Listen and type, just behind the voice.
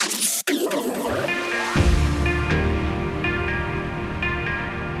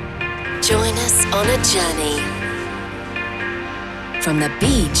Join us on a journey from the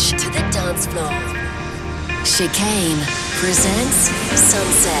beach to the dance floor. Chicane presents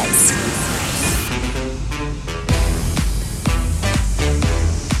Sunsets.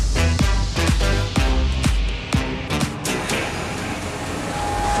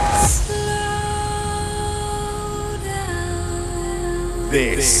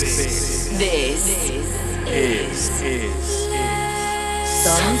 This is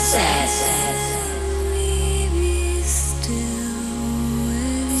Sunsets.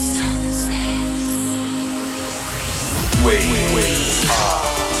 We are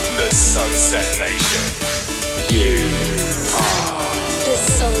the Sunset Nation. You are The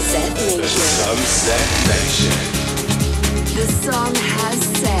Sunset the Nation. Sunset Nation. The sun has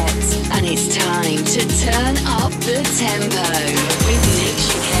set, and it's time to turn up the tempo with Nick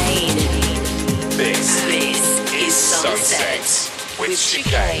Chicane. This is Sunset with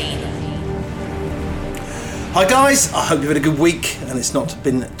Chicane. Hi guys, I hope you've had a good week and it's not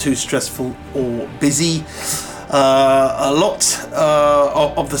been too stressful or busy. A lot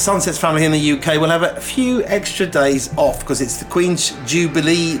of the Sunsets family in the UK will have a few extra days off because it's the Queen's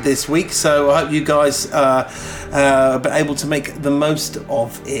Jubilee this week, so I hope you guys have been able to make the most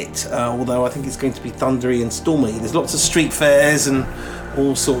of it, although I think it's going to be thundery and stormy. There's lots of street fairs and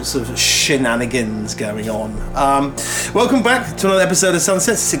all sorts of shenanigans going on. Welcome back to another episode of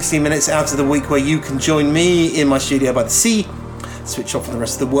Sunsets, 16 minutes out of the week where you can join me in my studio by the sea, switch off from the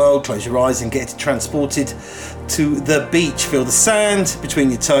rest of the world, close your eyes and get transported to the beach. Feel the sand between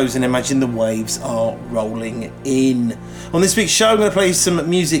your toes and imagine the waves are rolling in. On this week's show, I'm going to play some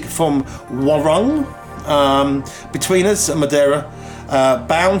music from Warung, Between Us and Madeira,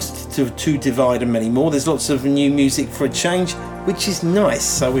 Bound to Divide and many more. There's lots of new music for a change, which is nice,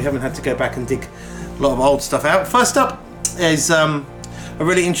 so we haven't had to go back and dig a lot of old stuff out. First up is a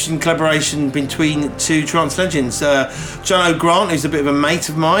really interesting collaboration between two trance legends, John O'Grant, who's a bit of a mate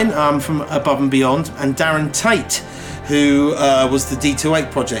of mine from Above and Beyond, and Darren Tate, who was the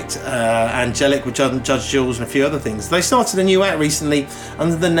D28 project, Angelic with Judge Jules and a few other things. They started a new act recently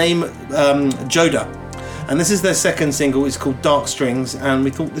under the name Joda, and this is their second single. It's called Dark Strings, and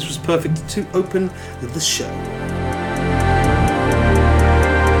we thought this was perfect to open the show.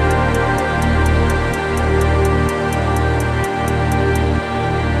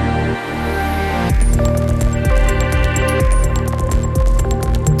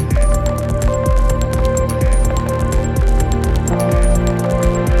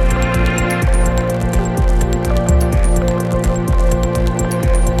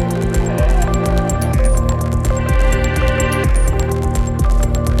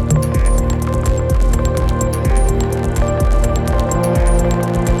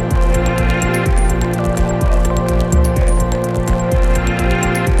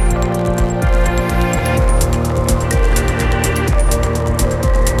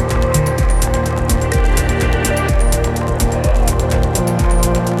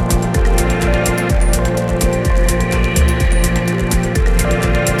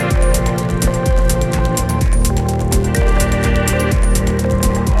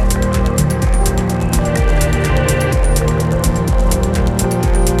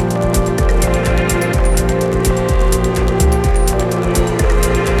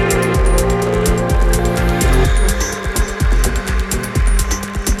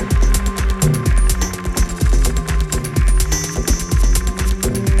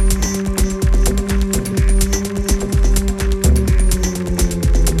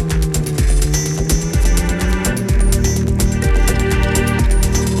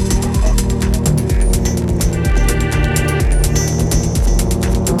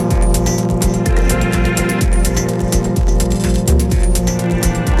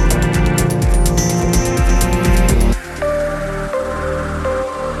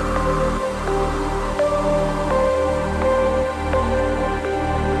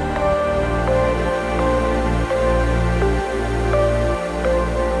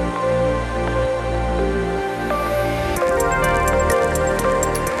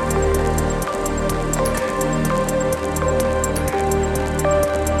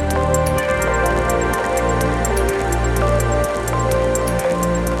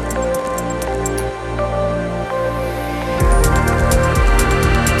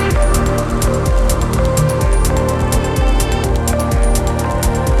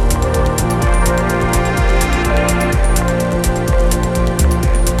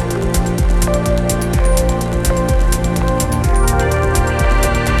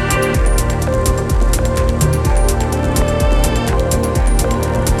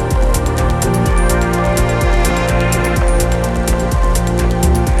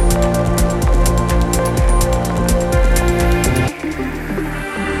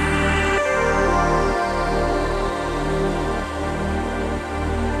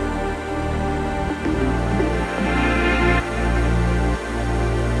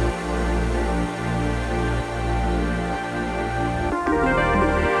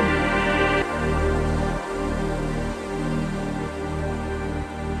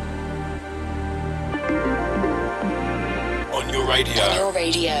 your radio. On your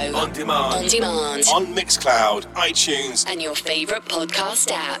radio. On demand. On demand. On Mixcloud, iTunes. And your favourite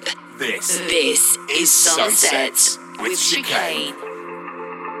podcast app. This is Sunsets with Chicane.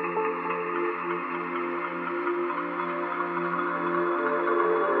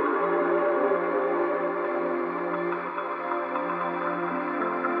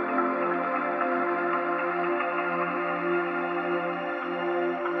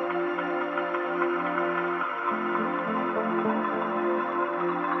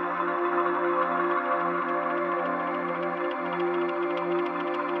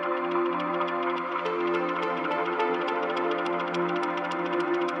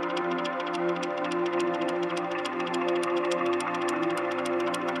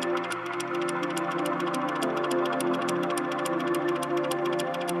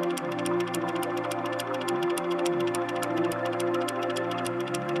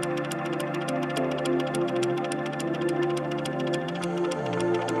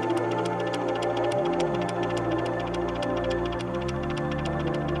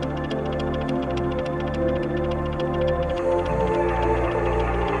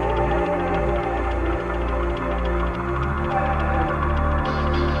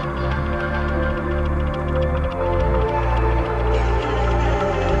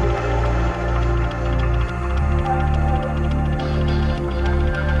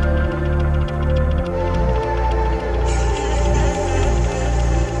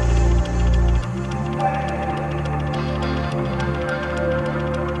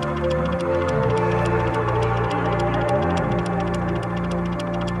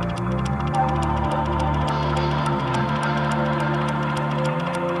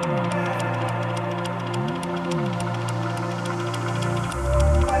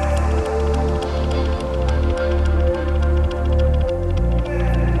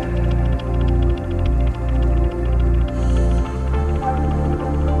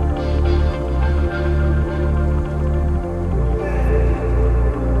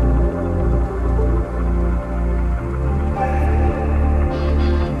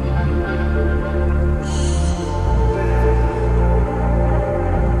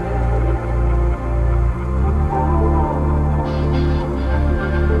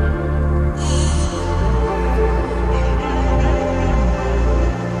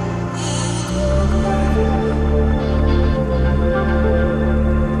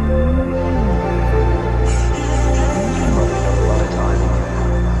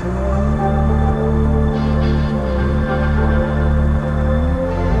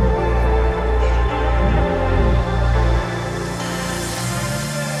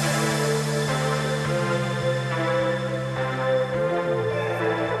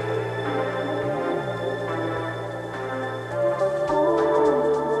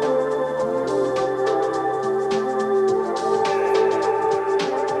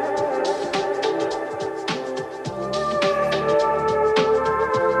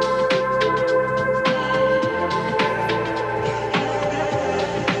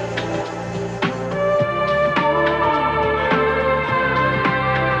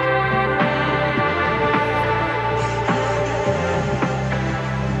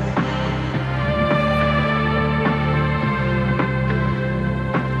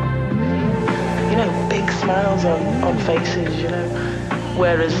 On faces, you know.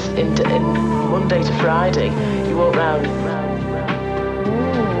 Whereas in Monday to Friday, you walk round.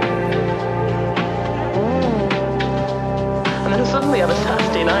 And then suddenly on a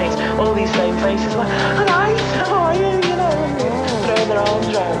Saturday night, all these same faces like, "Hi, how are you?" You know, throwing their arms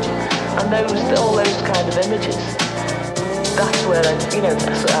around. And all those kind of images. That's where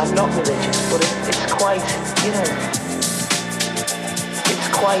I'm not religious, but it's quite, it's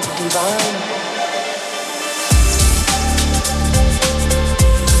quite divine.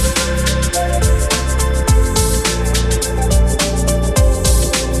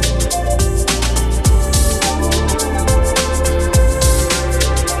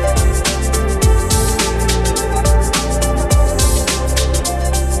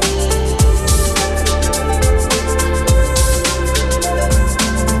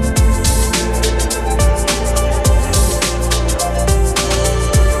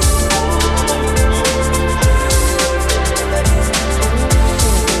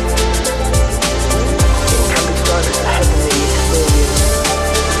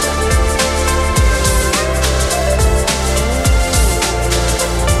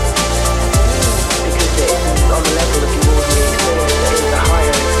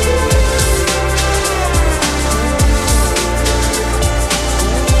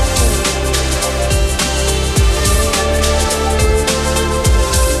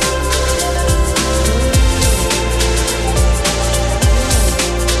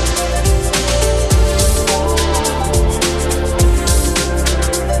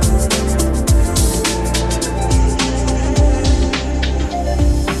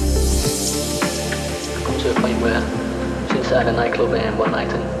 to the point where I was inside a nightclub one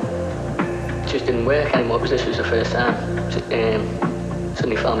night and it just didn't work anymore because this was the first time.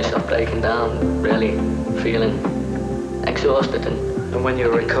 Suddenly found myself breaking down, really feeling exhausted. And when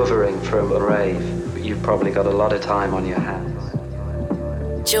you're recovering from a rave, you've probably got a lot of time on your hands.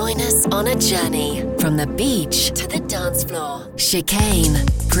 Join us on a journey from the beach to the dance floor. Chicane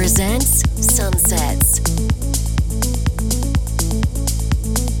presents Sunsets.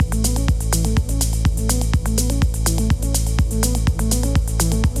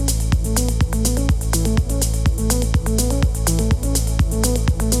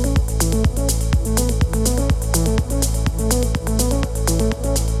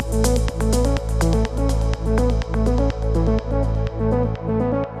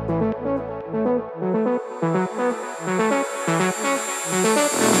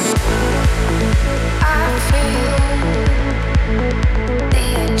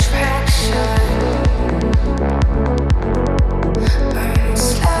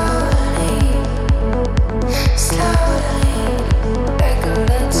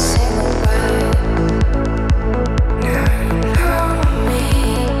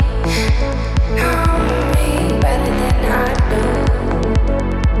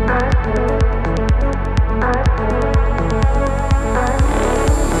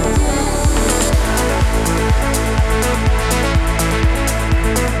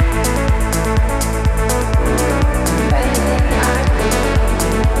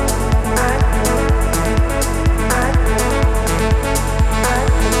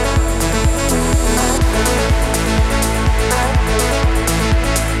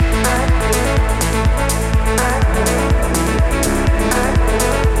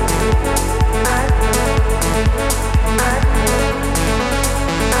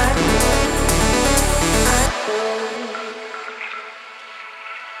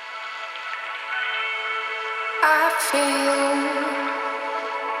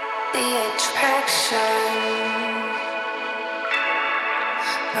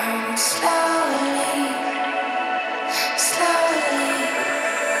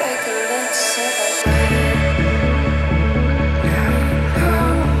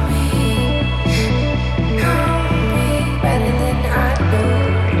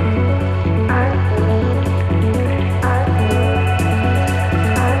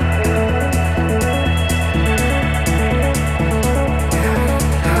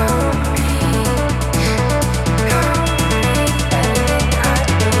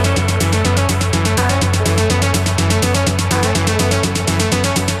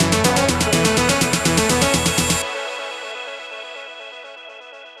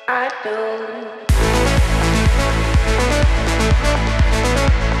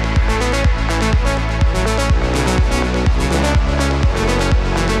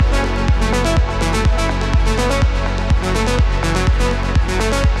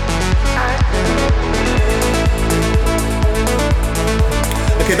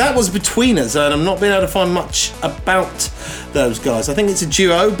 That was Between Us, and I'm not being able to find much about those guys. I think it's a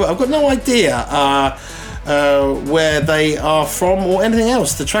duo, but I've got no idea where they are from or anything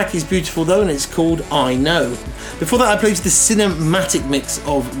else. The track is beautiful though, and it's called I Know. Before that, I played the cinematic mix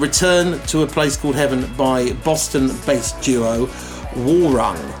of Return to a Place Called Heaven by Boston-based duo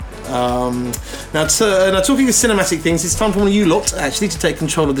Warung. Now talking of cinematic things, it's time for one of you lot actually to take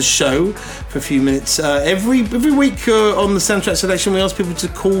control of the show for a few minutes. Every week on the soundtrack selection, we ask people to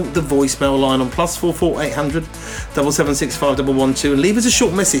call the voicemail line on +44 800 776 5112 and leave us a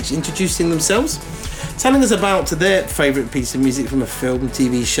short message introducing themselves, telling us about their favourite piece of music from a film,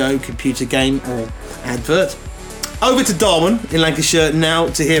 TV show, computer game or advert. Over to Darwin in Lancashire now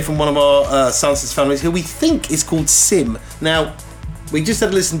to hear from one of our Sunsets families who we think is called Sim. Now, we just had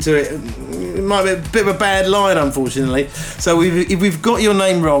to listen to it. It might be a bit of a bad line, unfortunately. So if we've got your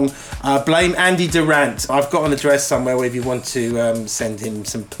name wrong, blame Andy Durant. I've got an address somewhere where if you want to send him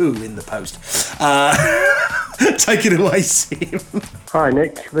some poo in the post. Take it away, Sim. Hi,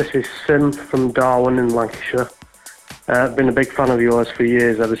 Nick. This is Sim from Darwin in Lancashire. I've been a big fan of yours for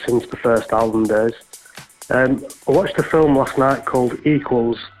years, ever since the first album days. I watched a film last night called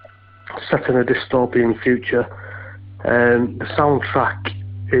Equals, set in a dystopian future. The soundtrack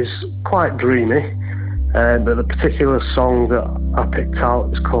is quite dreamy, but the particular song that I picked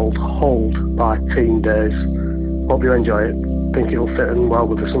out is called Hold by Teen Days. Hope you enjoy it. Think it'll fit in well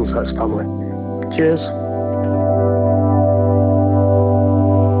with the Sunsets family. Cheers.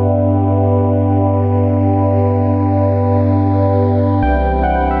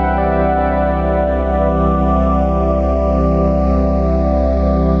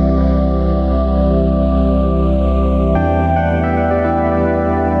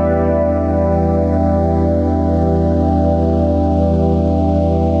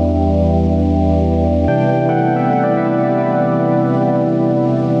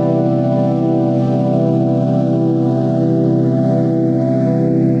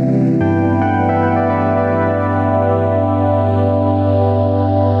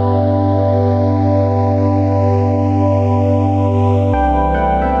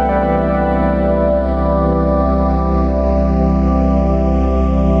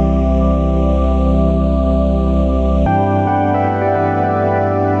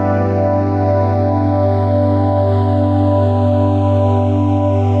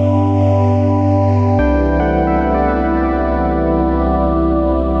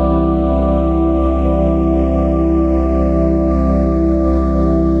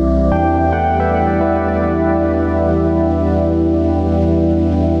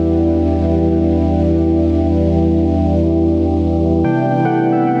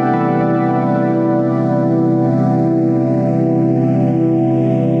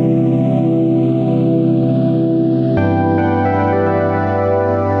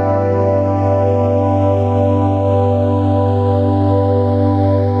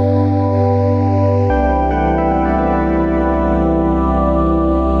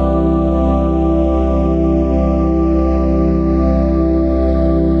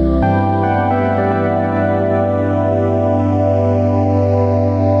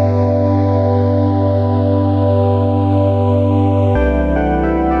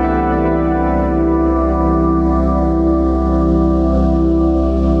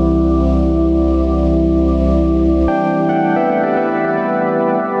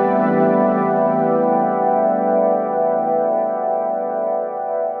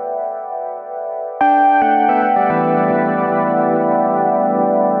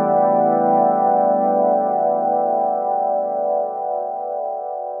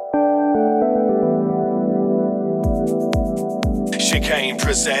 Chicane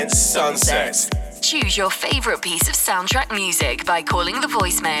presents Sunset. Choose your favourite piece of soundtrack music by calling the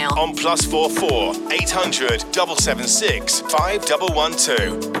voicemail On +44 800 776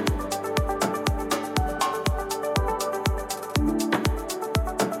 5112.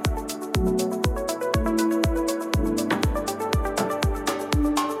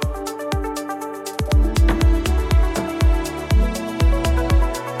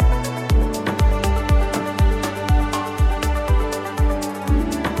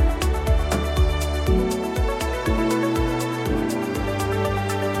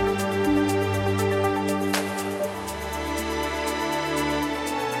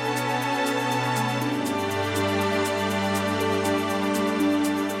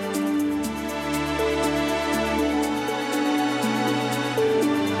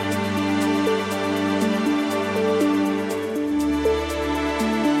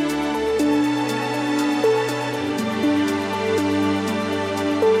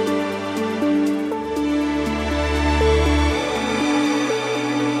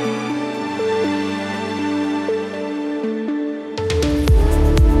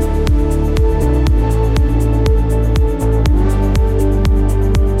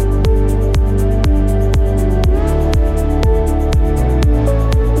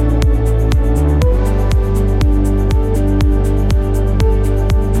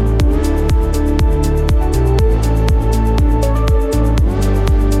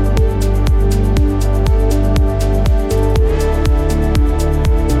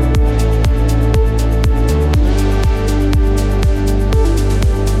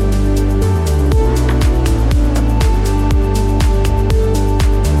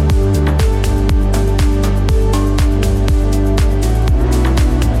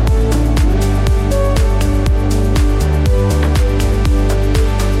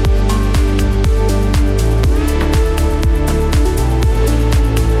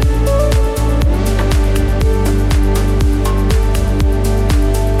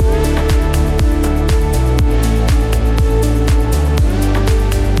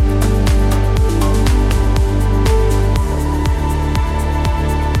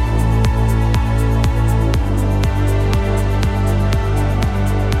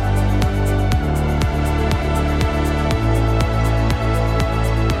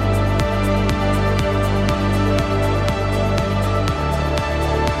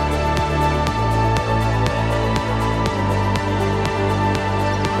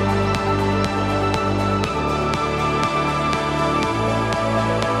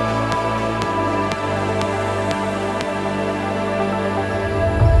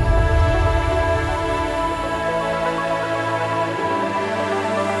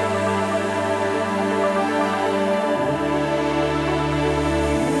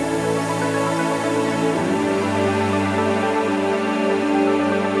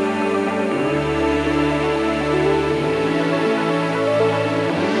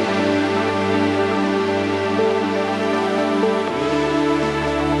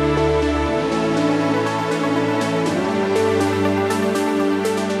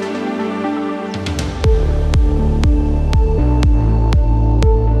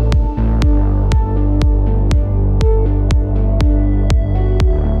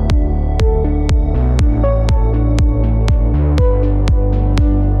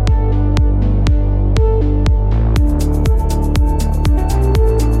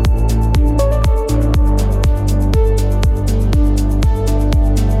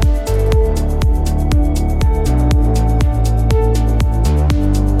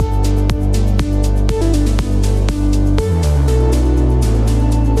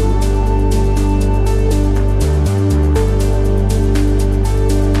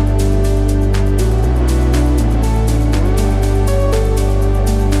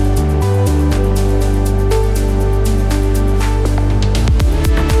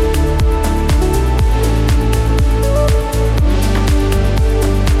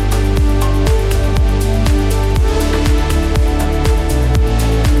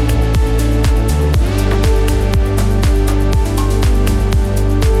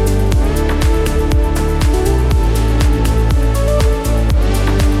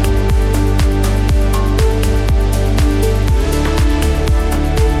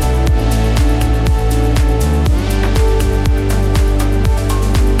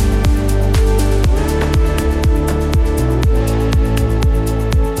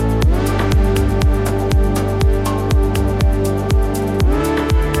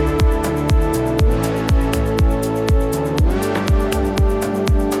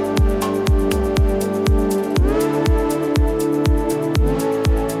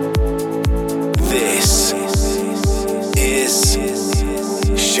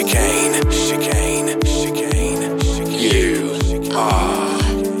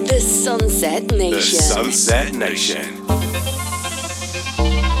 Sunset Nation. The Sunset Nation.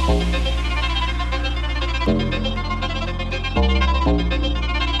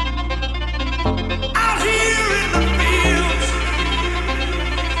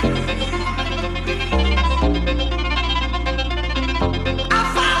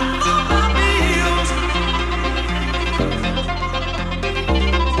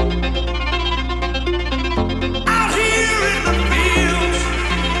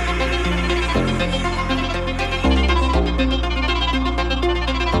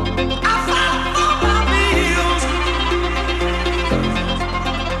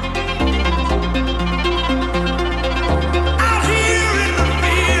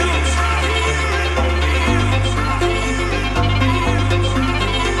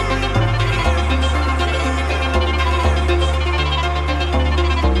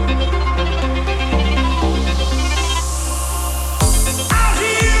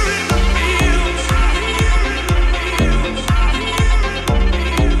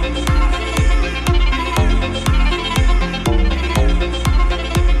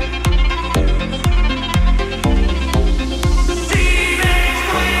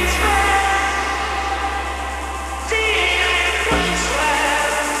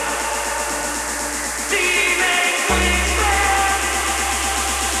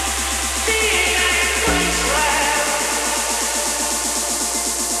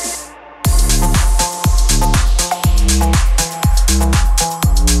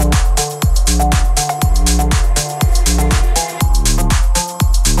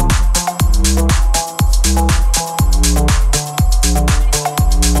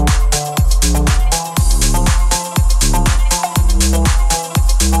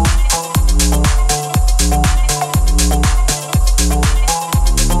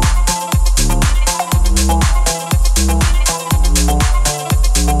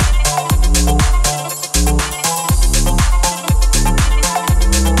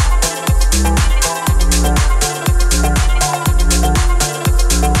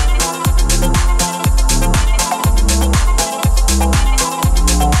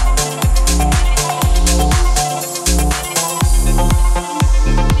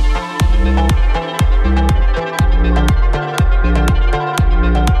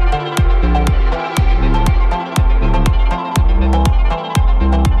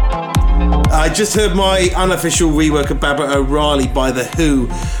 Just heard my unofficial rework of Baba O'Reilly by The Who,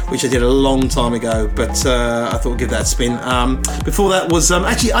 which I did a long time ago, but I thought I'd give that a spin. Before that was,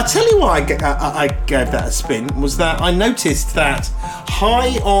 actually, I'll tell you why I gave that a spin, was that I noticed that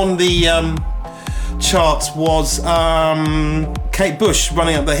high on the charts was Kate Bush,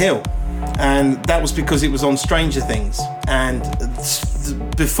 Running Up the Hill, and that was because it was on Stranger Things. And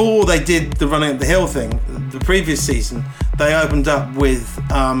before they did the Running Up the Hill thing, the previous season, they opened up with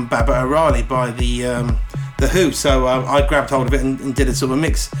Baba O'Reilly by the Who, so I grabbed hold of it and did a sort of a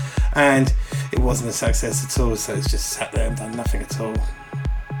mix, and it wasn't a success at all, so it's just sat there and done nothing at all.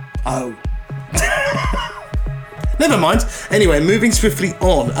 Oh. Never mind. Anyway, moving swiftly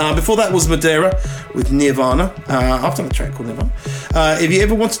on. Before that was Madeira with Nirvana. I've done a track called Nirvana. If you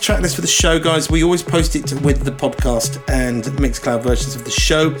ever want a track list for the show, guys, we always post it with the podcast and Mixcloud versions of the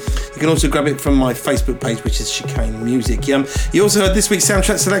show. You can also grab it from my Facebook page, which is Chicane Music. You also heard this week's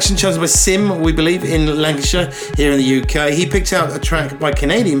soundtrack selection chosen by Sim, we believe, in Lancashire, here in the UK. He picked out a track by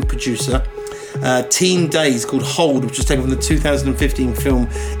Canadian producer Teen Days called Hold, which was taken from the 2015 film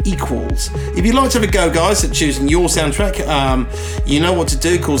Equals. If you'd like to have a go, guys, at choosing your soundtrack, you know what to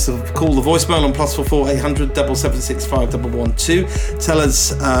do. Call the voicemail on +44 800 776 5112. Tell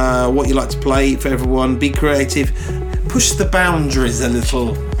us what you like to play for everyone. Be creative. Push the boundaries a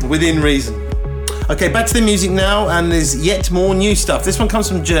little, within reason. Okay, back to the music now, and there's yet more new stuff. This one comes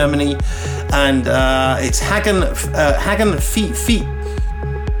from Germany, and it's Hagen Feet.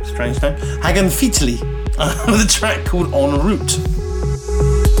 Strange name. Hagen Feetly, with a track called En Route.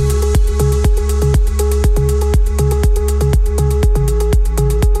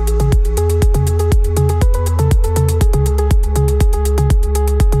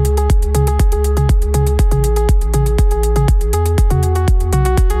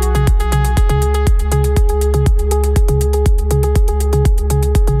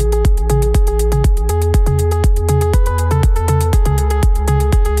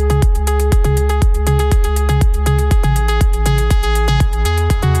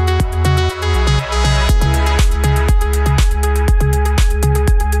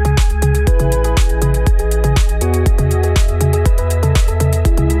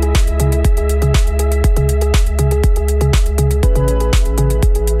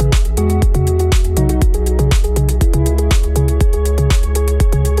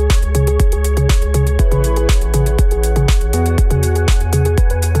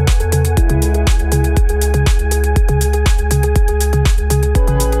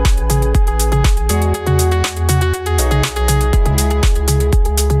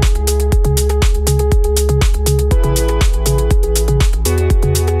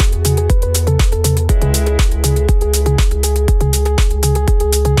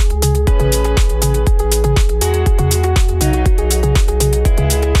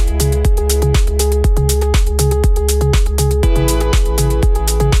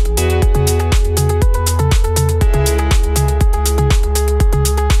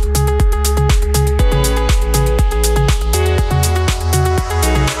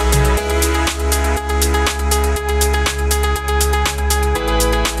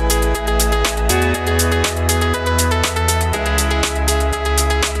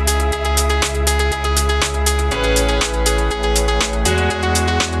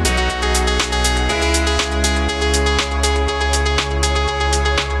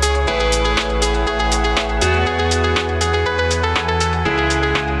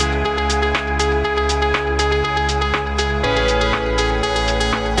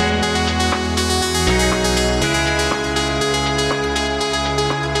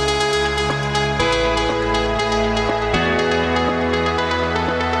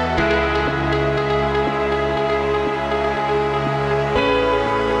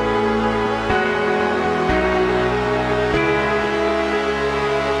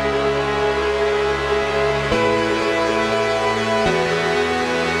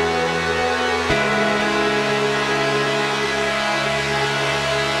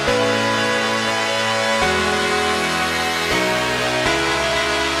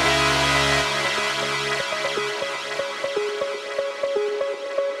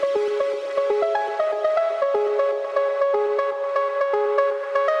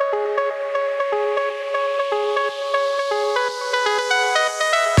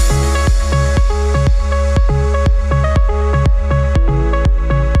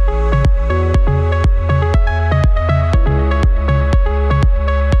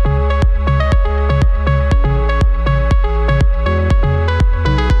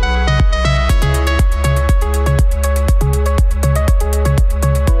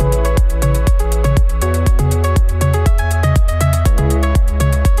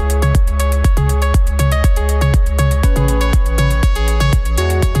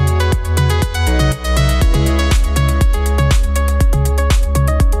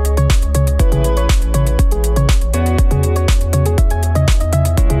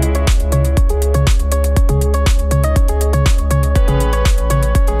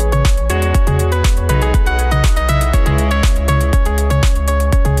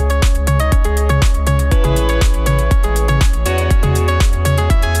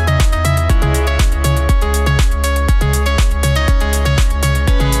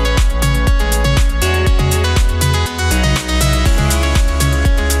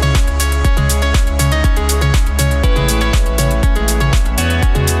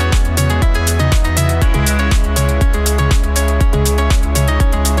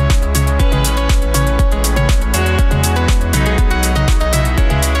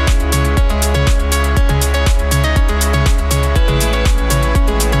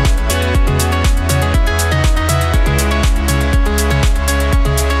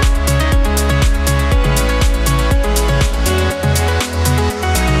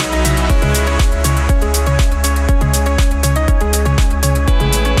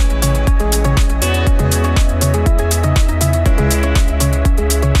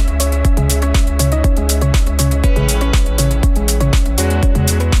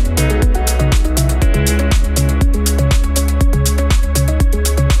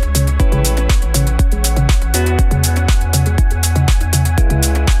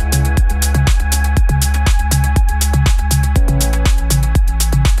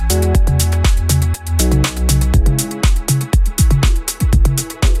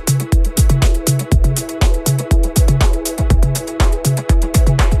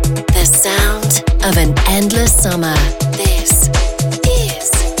 of an endless summer. This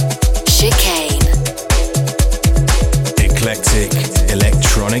is Chicane. Eclectic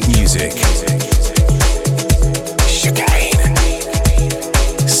electronic music. Chicane.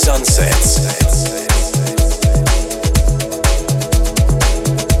 Sunsets.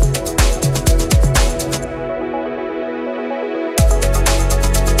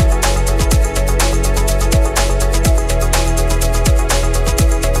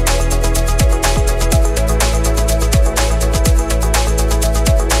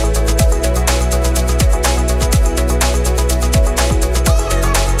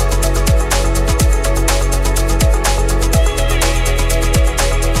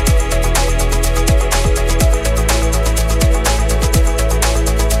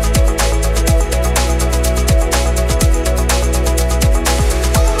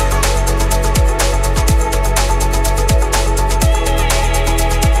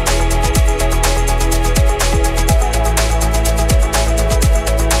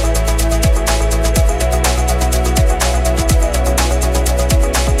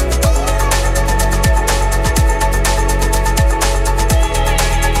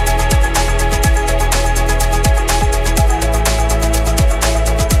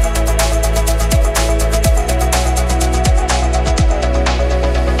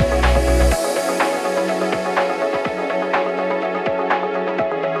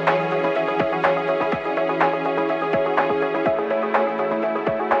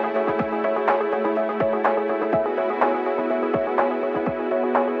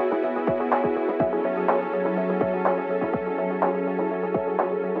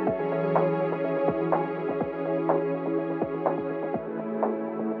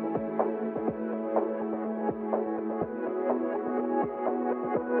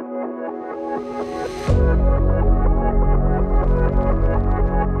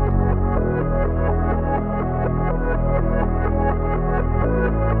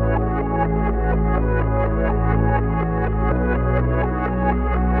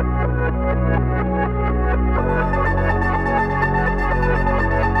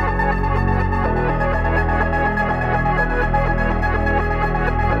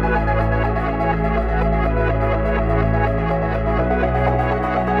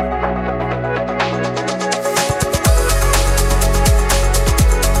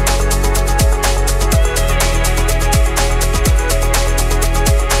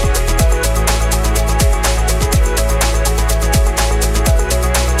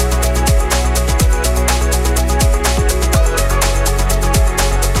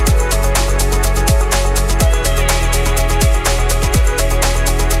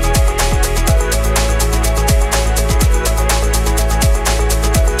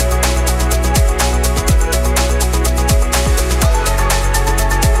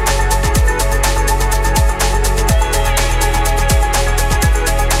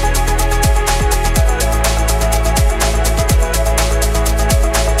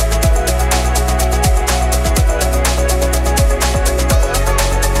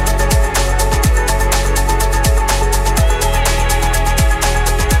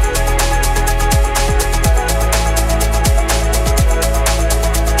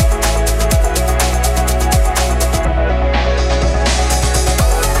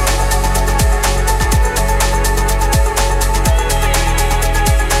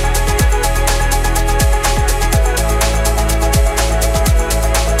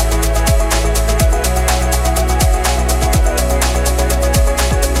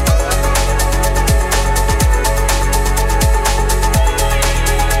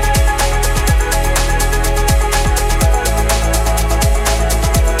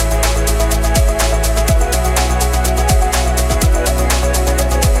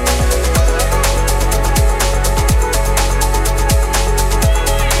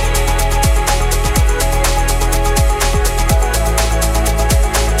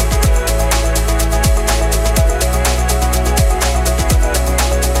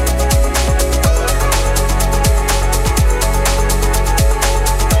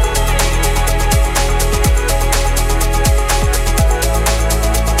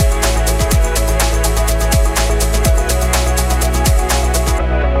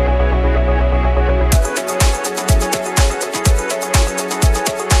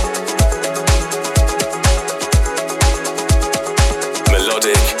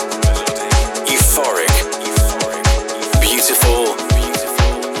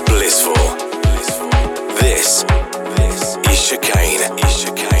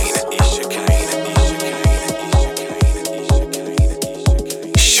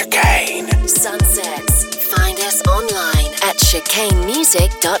 Sunsets. Find us online at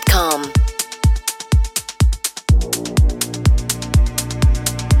chicanemusic.com.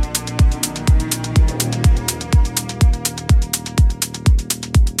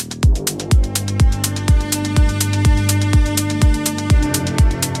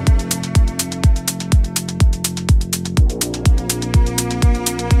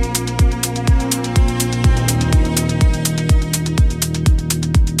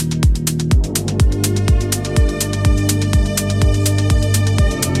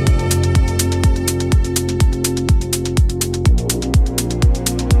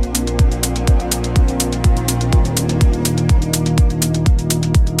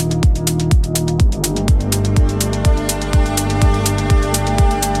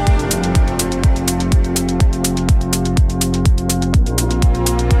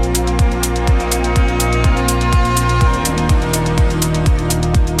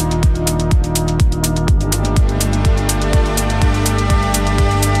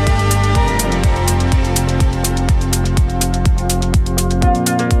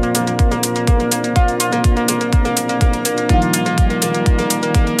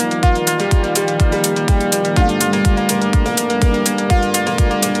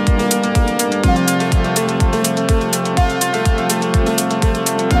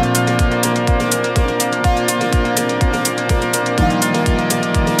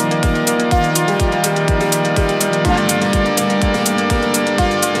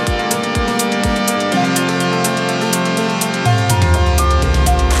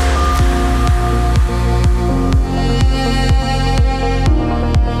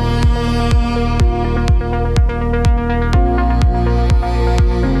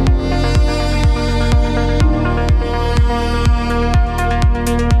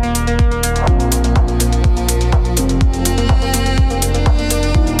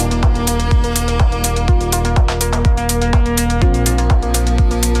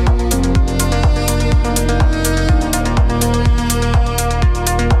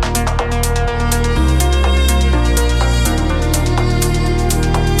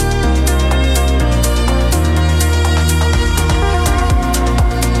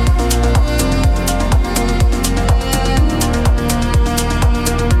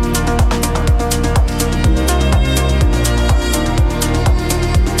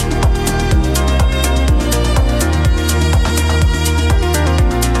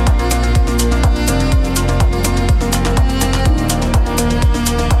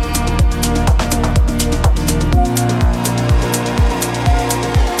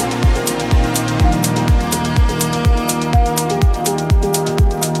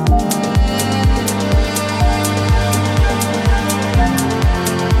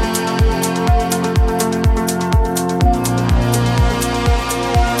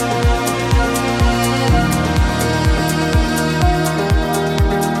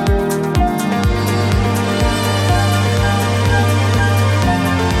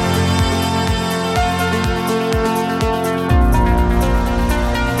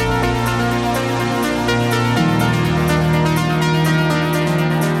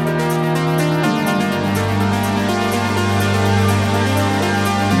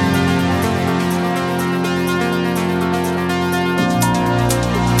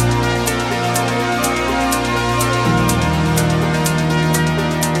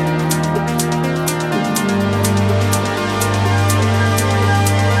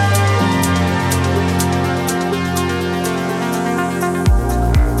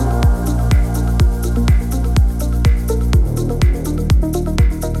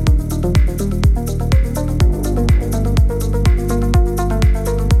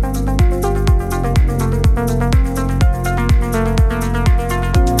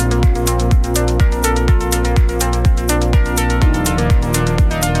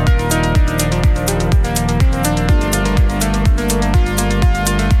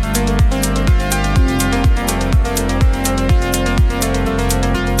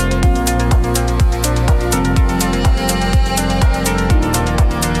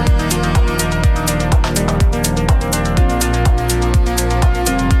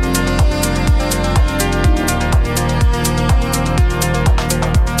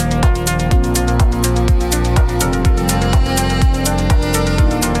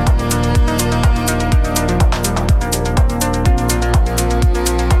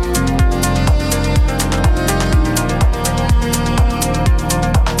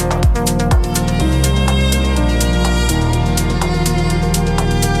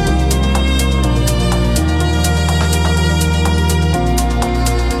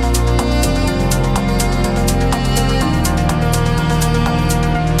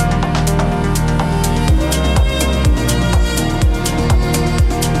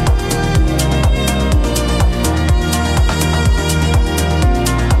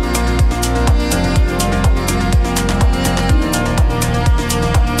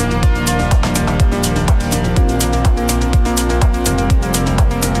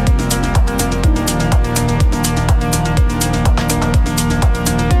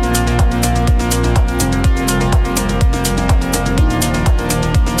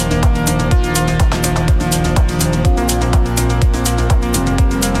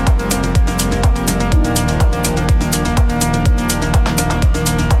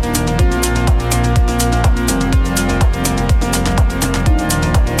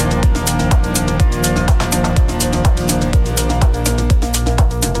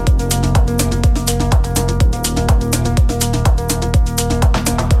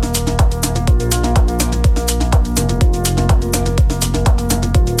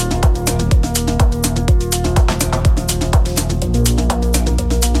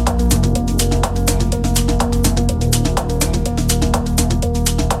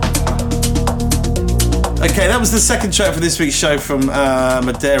 Okay, that was the second track for this week's show from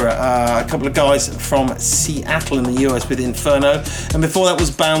Madeira. A couple of guys from Seattle in the US with Inferno. And before that was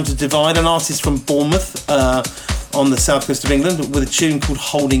Bound to Divide, an artist from Bournemouth on the south coast of England with a tune called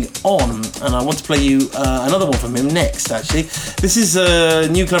Holding On. And I want to play you another one from him next, actually. This is a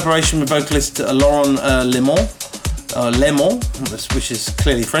new collaboration with vocalist Laurent Lemont, which is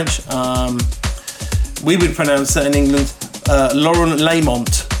clearly French. We would pronounce that in England Laurent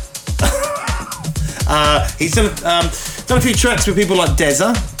Lamont. He's done a few tracks with people like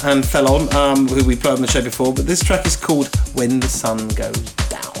Deza and Felon, who we played on the show before, but this track is called When the Sun Goes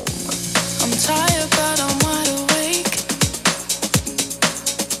Down. I'm tired, but I'm wide awake.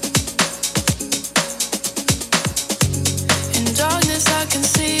 In darkness, I can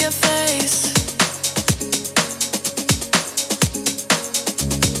see your face.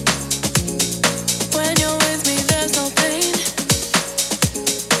 When you're with me, there's no pain.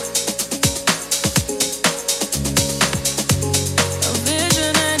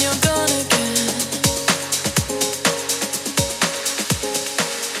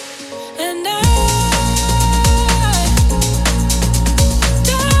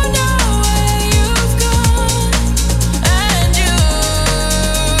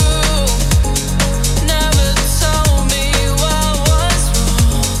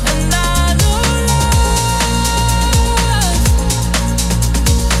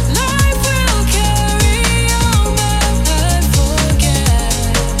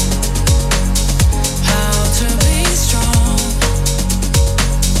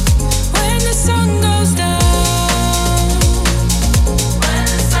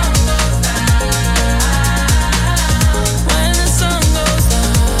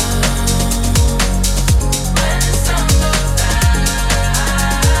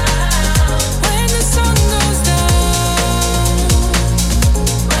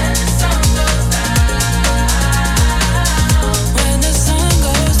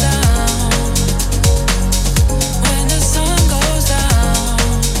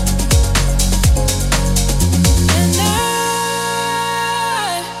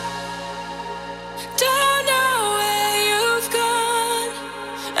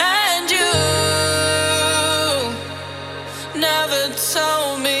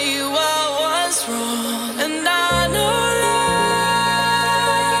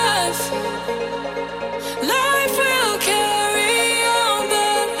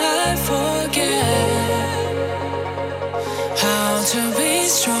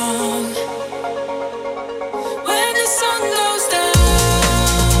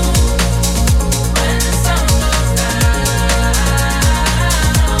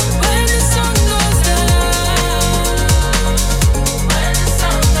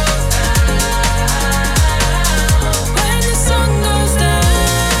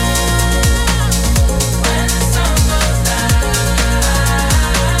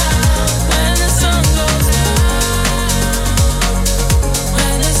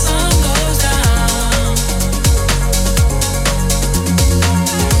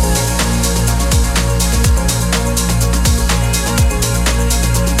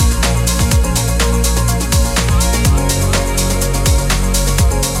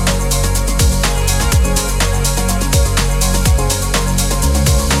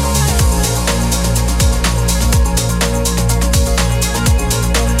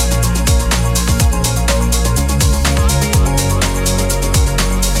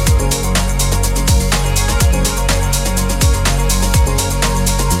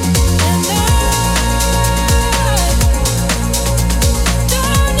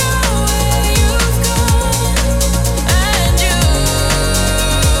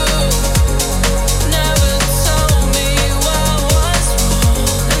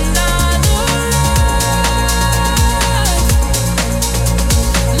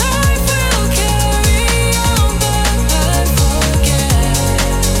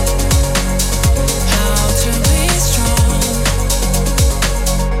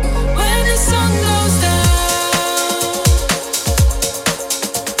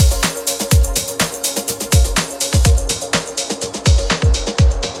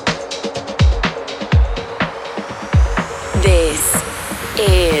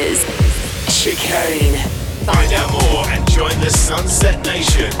 Chicane. Find out more and join the Sunset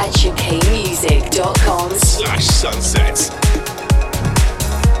Nation at chicanemusic.com/sunset.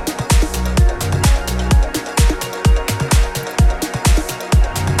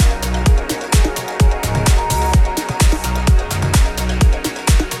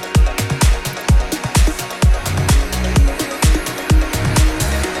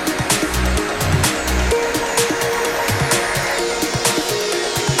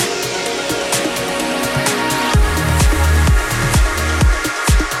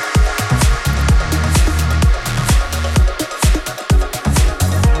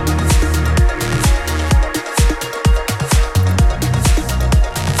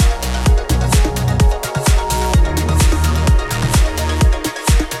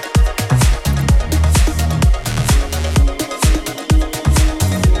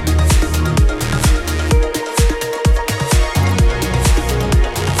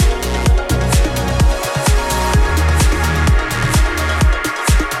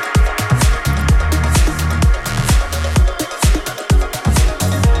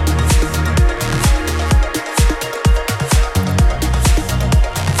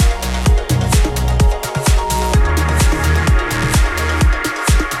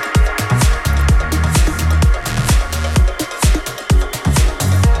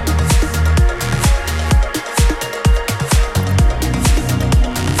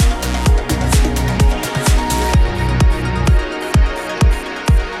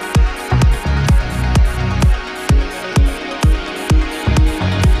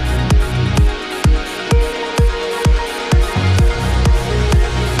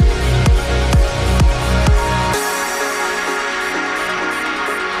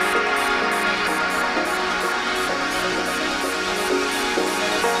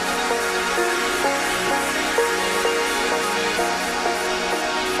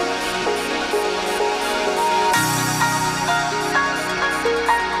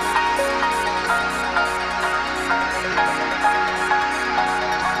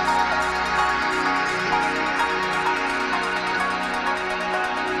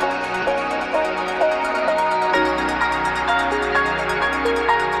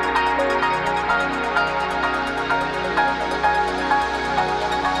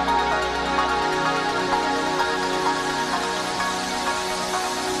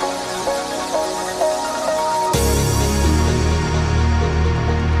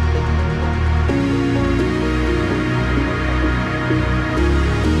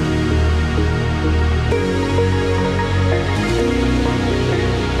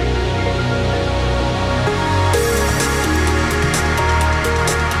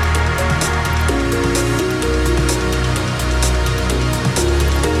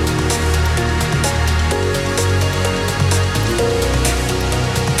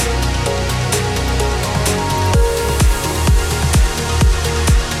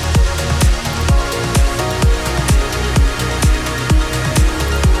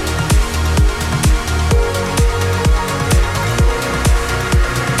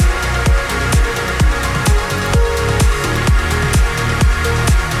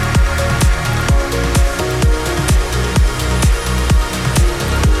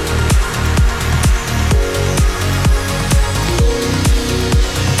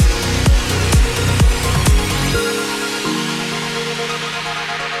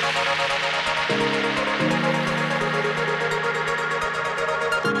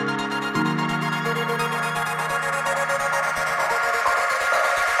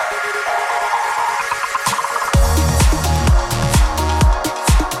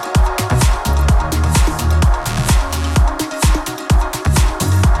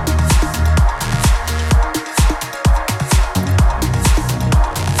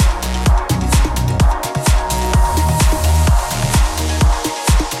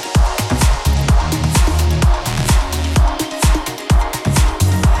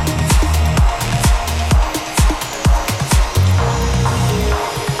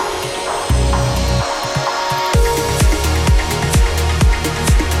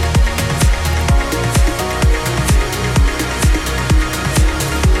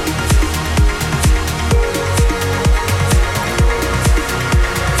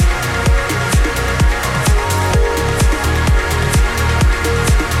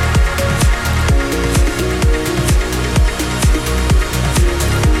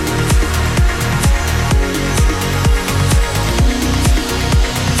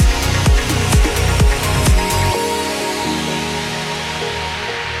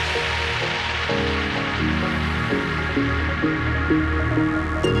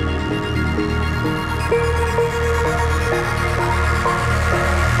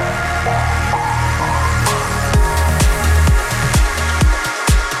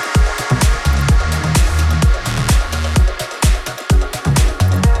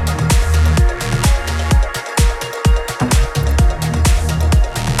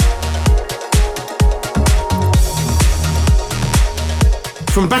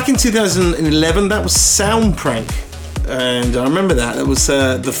 back in 2011, that was Soundprank, and I remember that. It was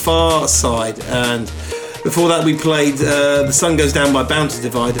The Far Side, and before that we played The Sun Goes Down by Bounty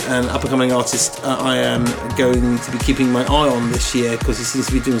Divide, an up-and-coming artist I am going to be keeping my eye on this year because he seems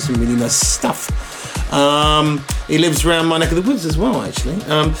to be doing some really nice stuff. He lives around my neck of the woods as well, actually.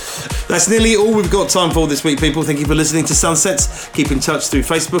 That's nearly all we've got time for this week, people. Thank you for listening to Sunsets. Keep in touch through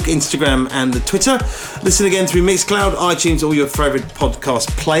Facebook, Instagram and the Twitter. Listen again through Mixcloud, iTunes, or your favourite podcast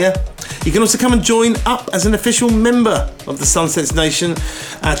player. You can also come and join up as an official member of the Sunsets Nation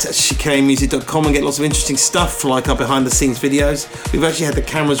at chicanemusic.com and get lots of interesting stuff like our behind the scenes videos. We've actually had the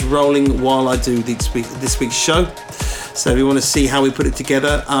cameras rolling while I do this week's show. So if you want to see how we put it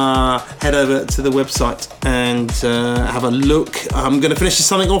together, head over to the website and have a look. I'm going to finish this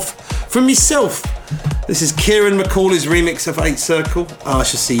something off from myself. This is Kieran McCauley's remix of 8 Circle. I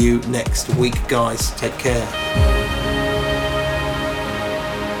shall see you next week, guys. Take care.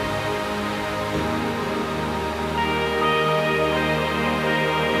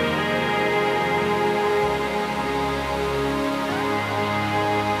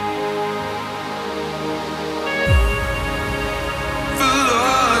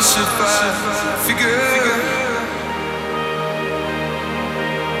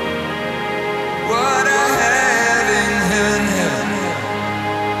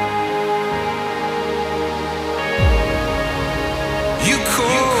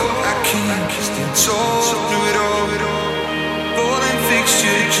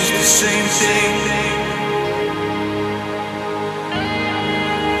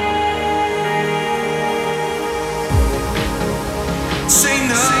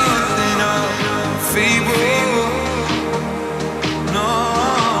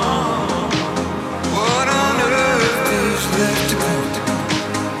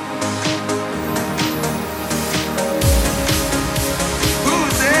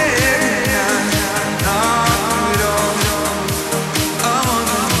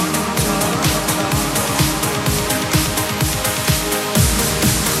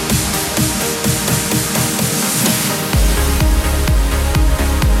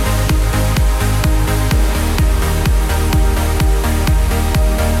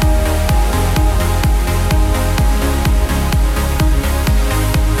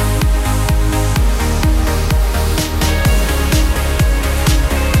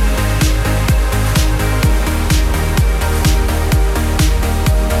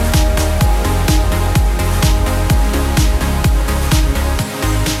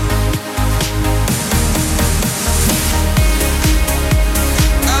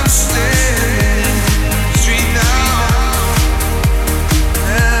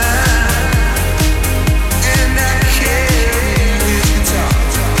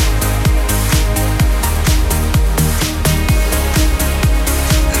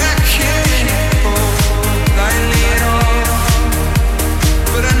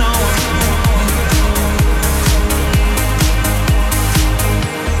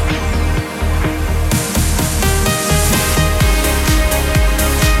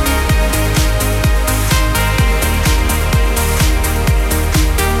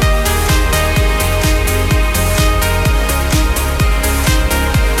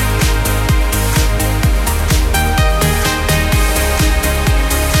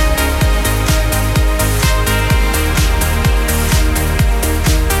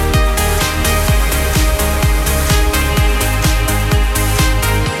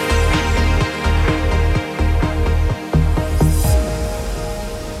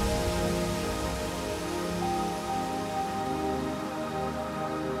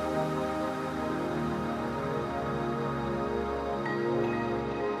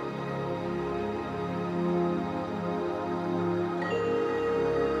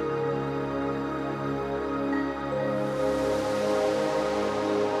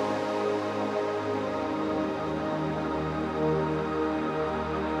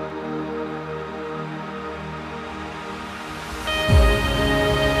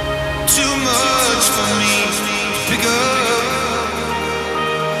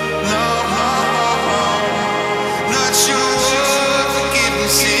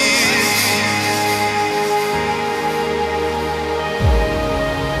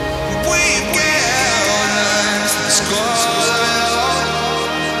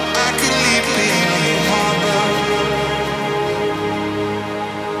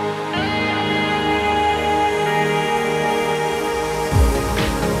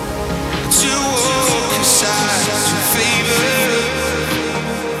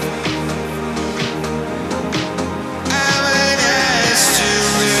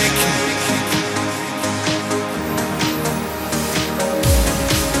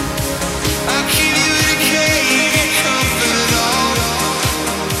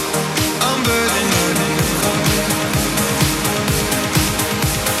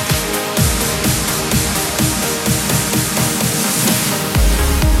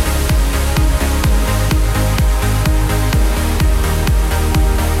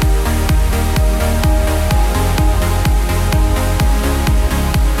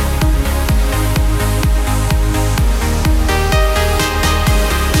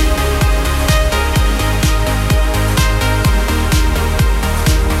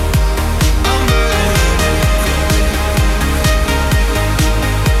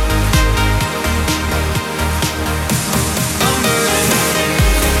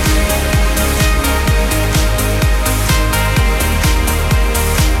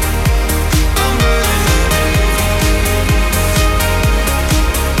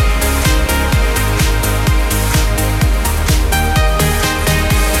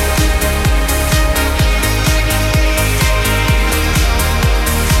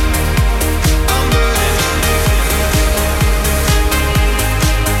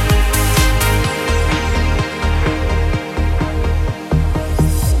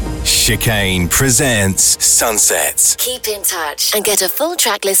 Chicane presents Sunsets. Keep in touch and get a full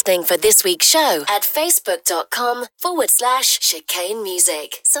track listing for this week's show at facebook.com/Chicane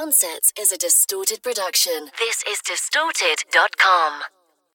Music. Sunsets is a Distorted production. This is distorted.com.